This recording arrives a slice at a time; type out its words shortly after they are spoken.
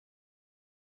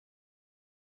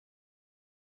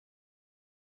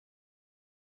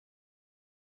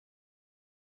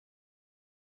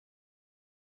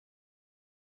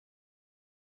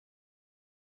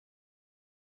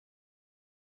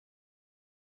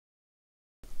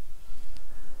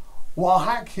Well,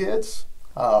 hi, kids.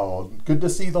 Oh, good to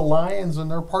see the Lions and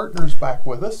their partners back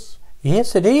with us.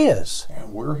 Yes, it is.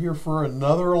 And we're here for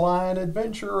another lion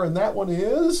adventure, and that one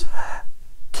is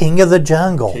King of the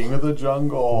Jungle. King of the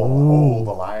Jungle. Ooh. Oh,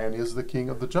 the lion is the king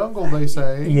of the jungle, they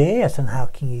say. Yes, and how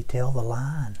can you tell the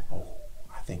lion? Oh,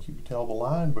 I think you can tell the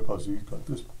lion because he's got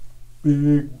this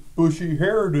big, bushy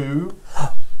hairdo.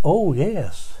 Oh,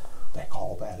 yes. They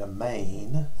call that a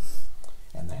mane,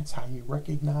 and that's how you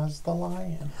recognize the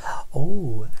lion.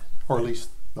 Oh. Or at least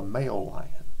the male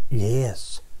lion.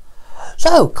 Yes.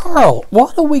 So, Carl,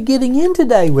 what are we getting in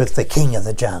today with the King of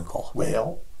the Jungle?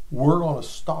 Well, we're going to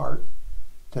start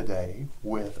today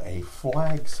with a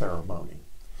flag ceremony.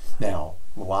 Now,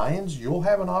 Lions, you'll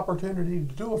have an opportunity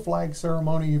to do a flag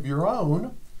ceremony of your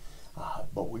own,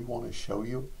 but we want to show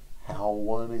you how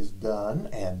one is done,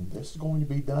 and this is going to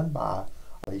be done by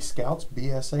a Scouts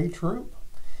BSA troop,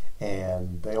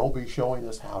 and they'll be showing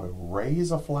us how to raise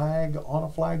a flag on a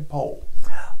flagpole.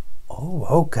 Oh,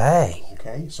 okay.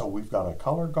 Okay, so we've got a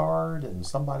color guard, and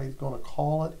somebody's going to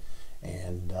call it,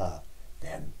 and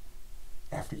then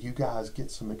after you guys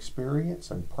get some experience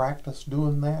and practice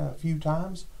doing that a few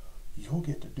times, you'll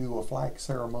get to do a flag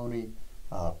ceremony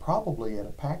probably at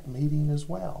a packed meeting as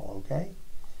well, okay?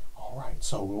 All right,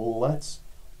 so let's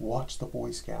watch the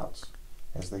Boy Scouts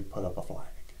as they put up a flag.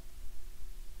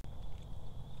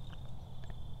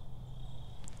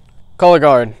 Color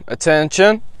guard,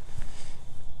 attention.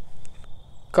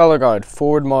 Color guard,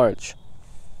 forward march.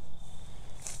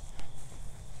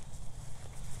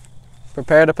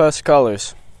 Prepare to post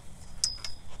colors.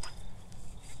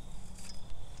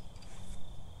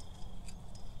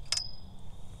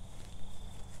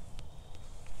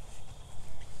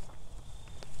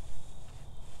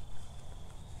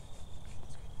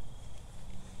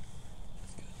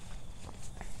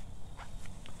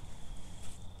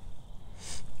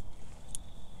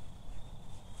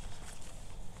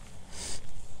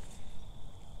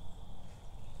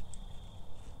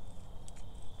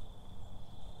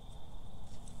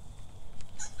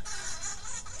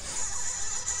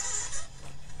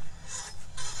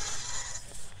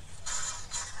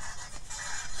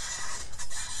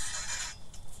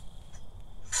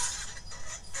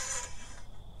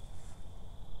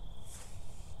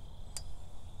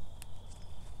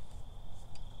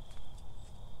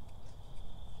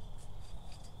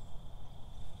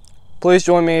 Please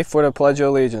join me for the Pledge of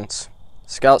Allegiance.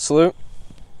 Scout salute.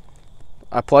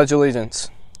 I pledge allegiance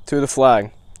to the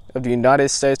flag of the United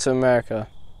States of America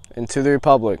and to the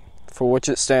republic for which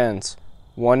it stands,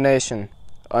 one nation,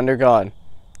 under God,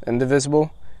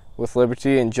 indivisible, with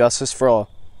liberty and justice for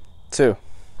all. 2.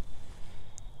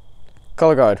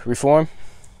 Color guard, reform.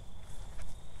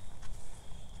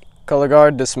 Color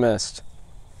guard, dismissed.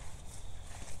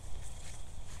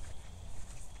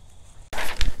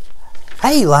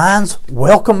 Hey, Lions,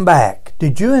 welcome back.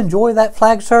 Did you enjoy that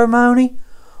flag ceremony?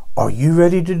 Are you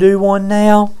ready to do one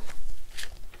now?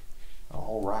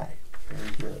 All right,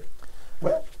 very good.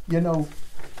 Well, you know,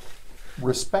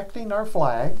 respecting our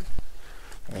flag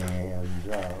and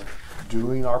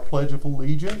doing our Pledge of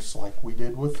Allegiance like we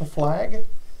did with the flag,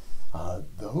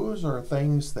 those are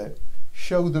things that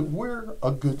show that we're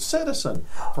a good citizen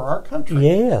for our country.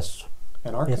 Yes.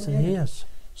 And our Yes, community. it is.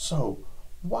 So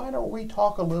why don't we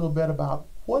talk a little bit about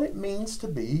what it means to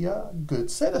be a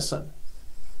good citizen?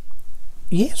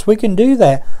 Yes, we can do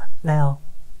that. Now,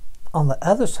 on the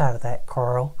other side of that,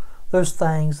 Carl, there's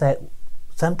things that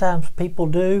sometimes people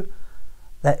do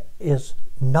that is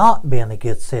not being a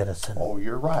good citizen. Oh,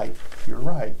 you're right. You're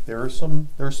right. There are some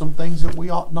things that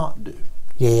we ought not do.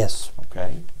 Yes.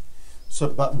 Okay. So,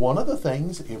 but one of the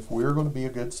things, if we're going to be a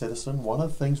good citizen, one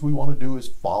of the things we want to do is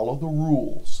follow the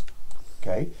rules.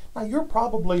 Okay. Now, you're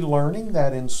probably learning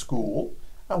that in school,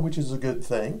 which is a good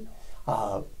thing,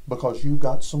 because you've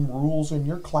got some rules in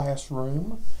your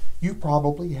classroom. You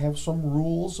probably have some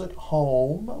rules at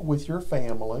home with your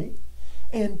family,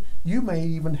 and you may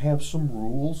even have some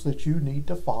rules that you need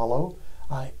to follow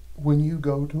when you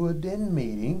go to a den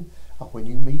meeting, when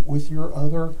you meet with your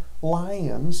other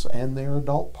lions and their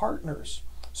adult partners.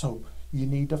 So you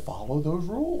need to follow those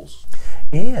rules.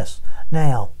 Yes.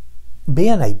 Now,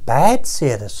 being a bad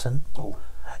citizen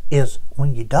is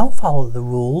when you don't follow the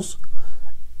rules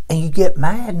and you get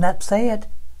mad and upset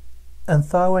and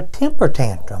throw a temper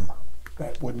tantrum.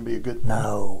 That wouldn't be a good thing.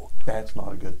 No. That's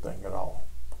not a good thing at all.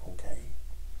 Okay.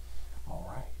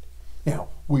 All right. Now,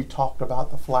 we talked about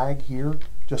the flag here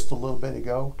just a little bit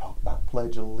ago, talked about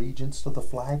Pledge of Allegiance to the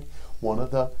flag. One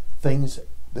of the things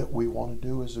that we want to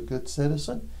do as a good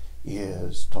citizen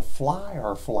is to fly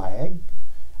our flag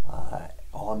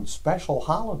on special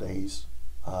holidays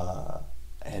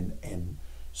and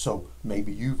So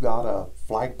maybe you've got a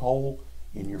flagpole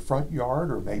in your front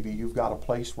yard, or maybe you've got a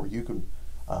place where you can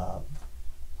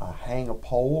hang a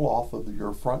pole off of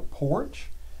your front porch.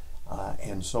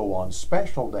 And so on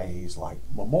special days like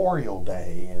Memorial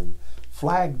Day and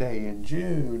Flag Day in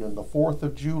June and the 4th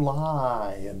of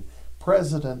July and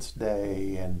President's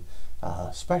Day and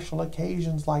special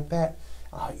occasions like that,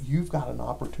 you've got an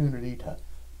opportunity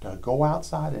to go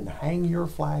outside and hang your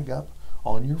flag up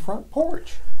on your front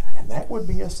porch. And that would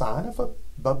be a sign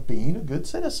of being a good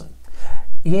citizen.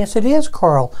 Yes, it is,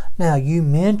 Carl. Now, you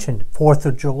mentioned 4th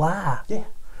of July. Yeah.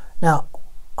 Now,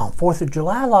 on 4th of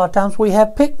July, a lot of times we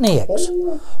have picnics.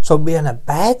 Oh. So being a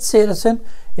bad citizen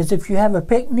is if you have a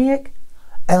picnic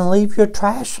and leave your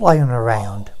trash laying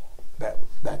around.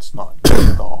 That's not good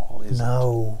at all, is it?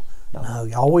 No.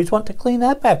 You always want to clean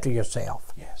up after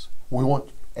yourself. Yes.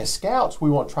 As scouts,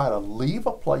 we want to try to leave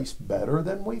a place better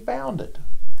than we found it.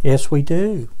 Yes, we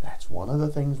do. That's one of the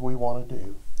things we want to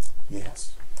do.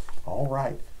 Yes. All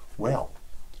right. Well,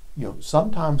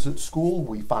 sometimes at school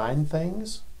we find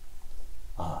things.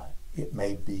 It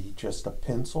may be just a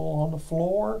pencil on the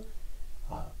floor,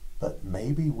 but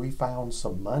maybe we found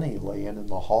some money laying in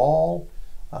the hall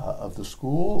of the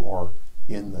school or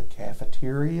in the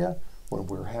cafeteria when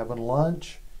we're having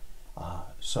lunch.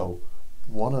 So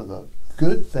one of the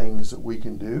good things that we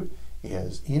can do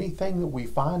is anything that we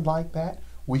find like that,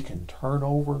 we can turn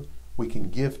over, we can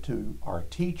give to our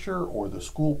teacher or the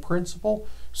school principal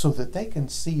so that they can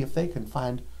see if they can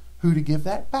find who to give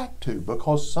that back to,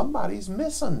 because somebody's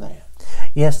missing that.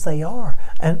 Yes, they are.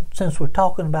 And since we're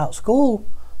talking about school,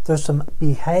 there's some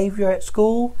behavior at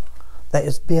school that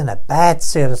is being a bad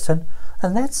citizen,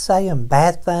 and that's saying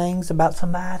bad things about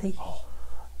somebody,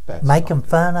 making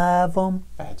fun of them.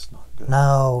 That's not good.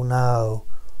 No.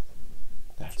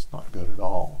 That's not good at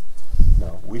all.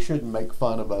 No, we shouldn't make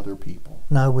fun of other people.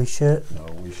 No, we shouldn't.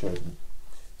 No, we shouldn't.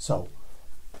 So,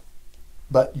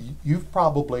 but you've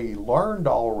probably learned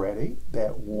already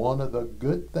that one of the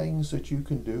good things that you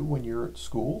can do when you're at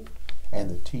school and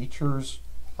the teacher's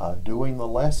doing the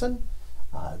lesson,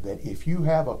 that if you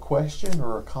have a question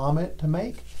or a comment to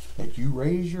make, that you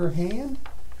raise your hand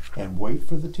and wait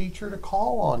for the teacher to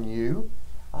call on you,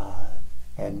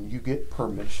 and you get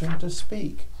permission to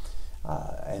speak.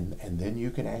 And then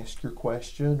you can ask your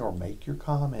question or make your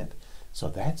comment. So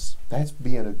that's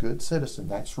being a good citizen.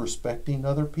 That's respecting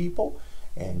other people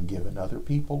and giving other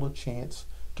people a chance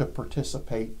to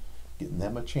participate, getting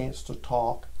them a chance to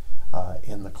talk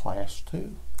in the class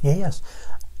too. Yes.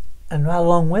 And right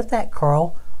along with that,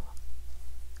 Carl,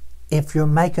 if you're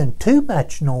making too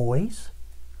much noise,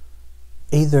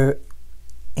 either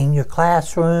in your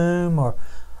classroom or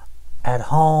at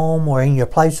home or in your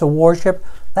place of worship,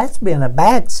 that's being a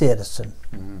bad citizen.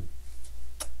 Mm-hmm.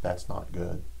 That's not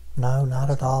good. No, not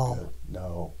at all. Good.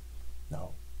 No.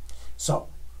 So,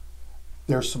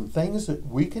 there's some things that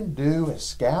we can do as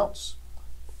scouts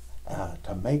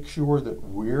to make sure that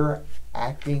we're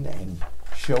acting and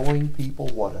showing people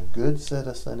what a good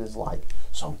citizen is like.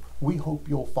 So, we hope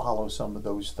you'll follow some of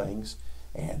those things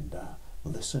and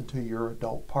listen to your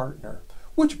adult partner.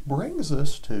 Which brings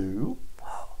us to,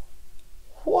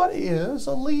 what is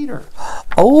a leader?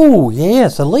 Oh,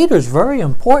 yes, a leader is very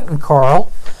important,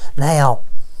 Carl. Now,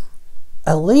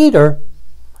 a leader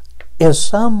is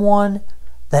someone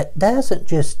that doesn't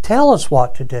just tell us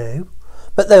what to do,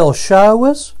 but they'll show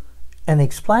us and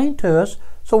explain to us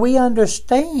so we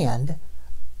understand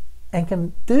and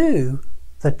can do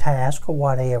the task or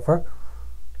whatever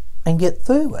and get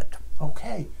through it.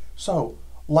 Okay, so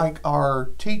like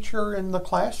our teacher in the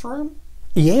classroom?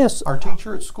 Yes. Our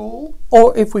teacher at school?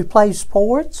 Or if we play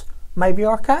sports, maybe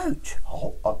our coach.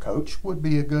 Oh, a coach would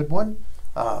be a good one.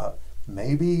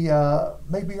 Maybe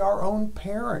our own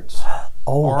parents.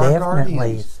 Oh, or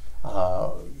definitely.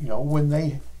 Our guardians. When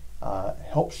they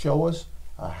help show us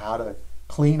how to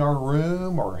clean our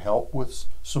room or help with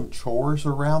some chores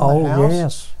around the house.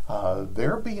 Yes.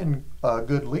 They're being a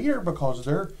good leader because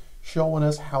they're showing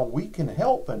us how we can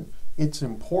help, and it's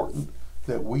important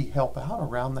that we help out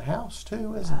around the house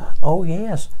too, isn't it? Oh,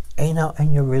 yes.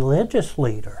 And your religious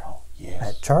leader. Oh, yes.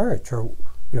 At church or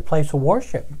your place of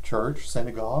worship. Church,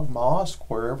 synagogue, mosque,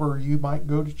 wherever you might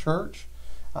go to church.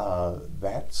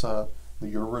 That's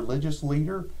your religious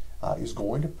leader is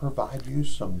going to provide you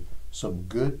some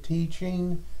good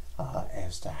teaching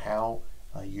as to how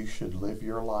you should live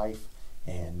your life,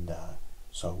 and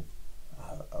so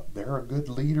they're a good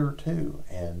leader too,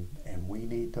 and we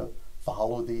need to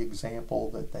follow the example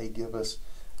that they give us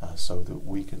so that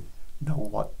we can know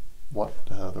what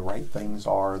the right things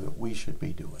are that we should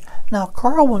be doing. Now,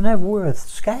 Carl, whenever we're with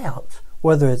scouts,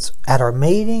 whether it's at our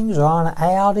meetings or on an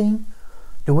outing,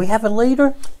 Do we have a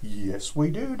leader? Yes,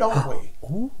 we do, don't we?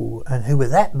 Ooh, and who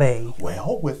would that be?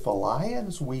 Well, with the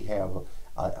lions, we have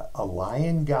a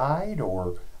lion guide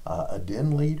or a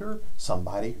den leader,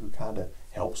 somebody who kind of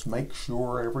helps make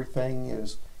sure everything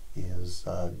is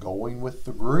going with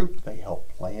the group. They help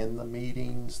plan the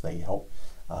meetings. They help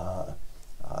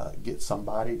get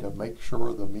somebody to make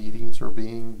sure the meetings are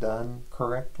being done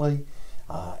correctly,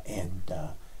 and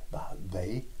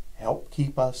they help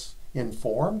keep us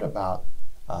informed about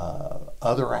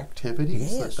other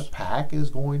activities that the pack is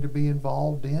going to be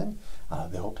involved in.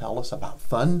 They'll tell us about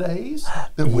fun days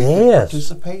that we can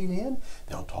participate in.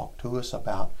 They'll talk to us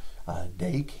about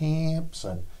day camps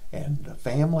and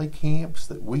family camps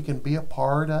that we can be a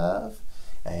part of,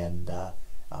 and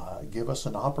give us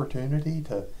an opportunity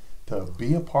to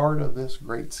be a part of this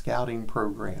great scouting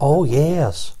program. Oh,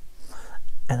 yes.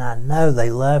 And I know they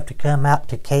love to come out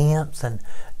to camps and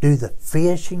do the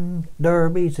fishing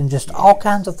derbies and just all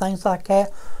kinds of things like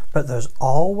that. But there's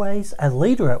always a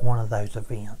leader at one of those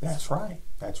events. That's right.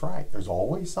 That's right. There's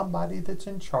always somebody that's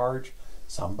in charge,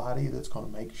 somebody that's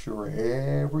going to make sure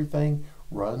everything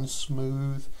runs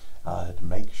smooth, to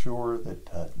make sure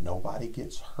that nobody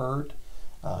gets hurt,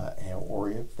 or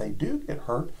if they do get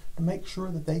hurt, to make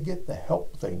sure that they get the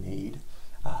help they need,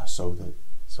 so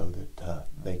that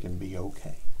they can be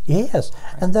okay. Yes,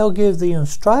 and they'll give the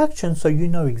instructions so you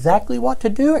know exactly what to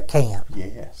do at camp.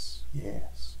 Yes,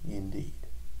 indeed.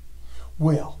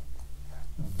 Well,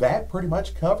 that pretty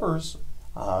much covers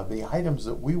the items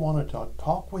that we wanted to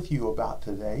talk with you about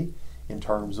today in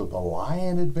terms of the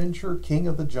Lion Adventure King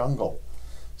of the Jungle.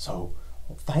 So,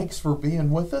 thanks for being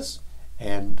with us,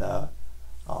 and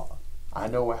I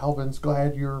know Alvin's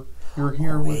glad you're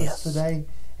here with us today,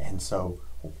 and so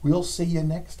we'll see you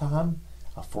next time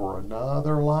for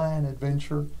another lion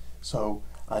adventure. So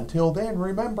until then,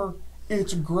 remember,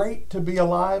 it's great to be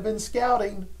alive and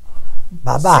scouting.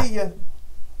 Bye-bye. See ya.